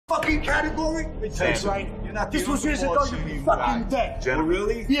fucking category? That's right. You're not this was years ago, you'd be fucking dead. Well,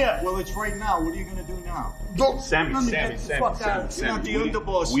 really? Yeah. Well, it's right now. What are you going to do now? Sammy, You're not the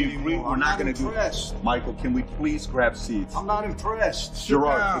underboss we anymore. agree we're I'm not going to do impressed. this. Michael, can we please grab seats? I'm not impressed. Sit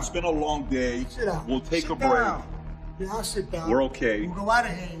Gerard, down. it's been a long day. Sit down. We'll take Sit a break. down. Yeah, I'll sit down. We're okay. We'll go out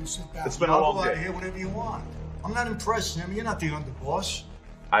of here and you sit down. It's been a I'll long go out of day. here whatever you want. I'm not impressed, Sammy. You're not the underboss.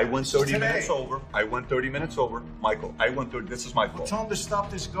 I went 30 Today. minutes over. I went 30 minutes over. Michael, I went 30. This is my Well, fault. tell him to stop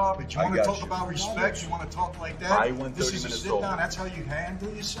this garbage. You I want to got talk you. about respect? You want to talk like that? I went 30 This is a minutes sit over. down. That's how you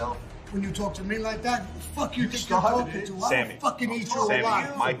handle yourself? When you talk to me like that, the fuck you think you're started talking it. to? Sammy. I'll fucking eat you Sammy,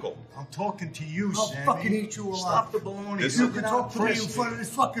 alive. Michael. I'm talking to you, I'll Sammy. fucking eat you alive. Stop the baloney. This You is- can talk to me in front of these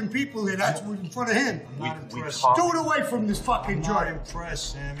fucking people here. That's in front of him. I'm not We impressed. talk- Do it away from this fucking I'm not joint.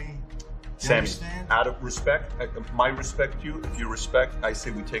 impressed, Sammy. You Sammy, understand? out of respect, my respect to you, if you respect, I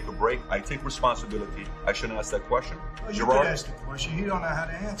say we take a break. I take responsibility. I shouldn't ask that question. Well, you could Gerard, ask the question. He don't know how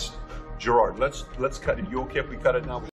to answer. Gerard, let's cut it. You okay if we cut it now?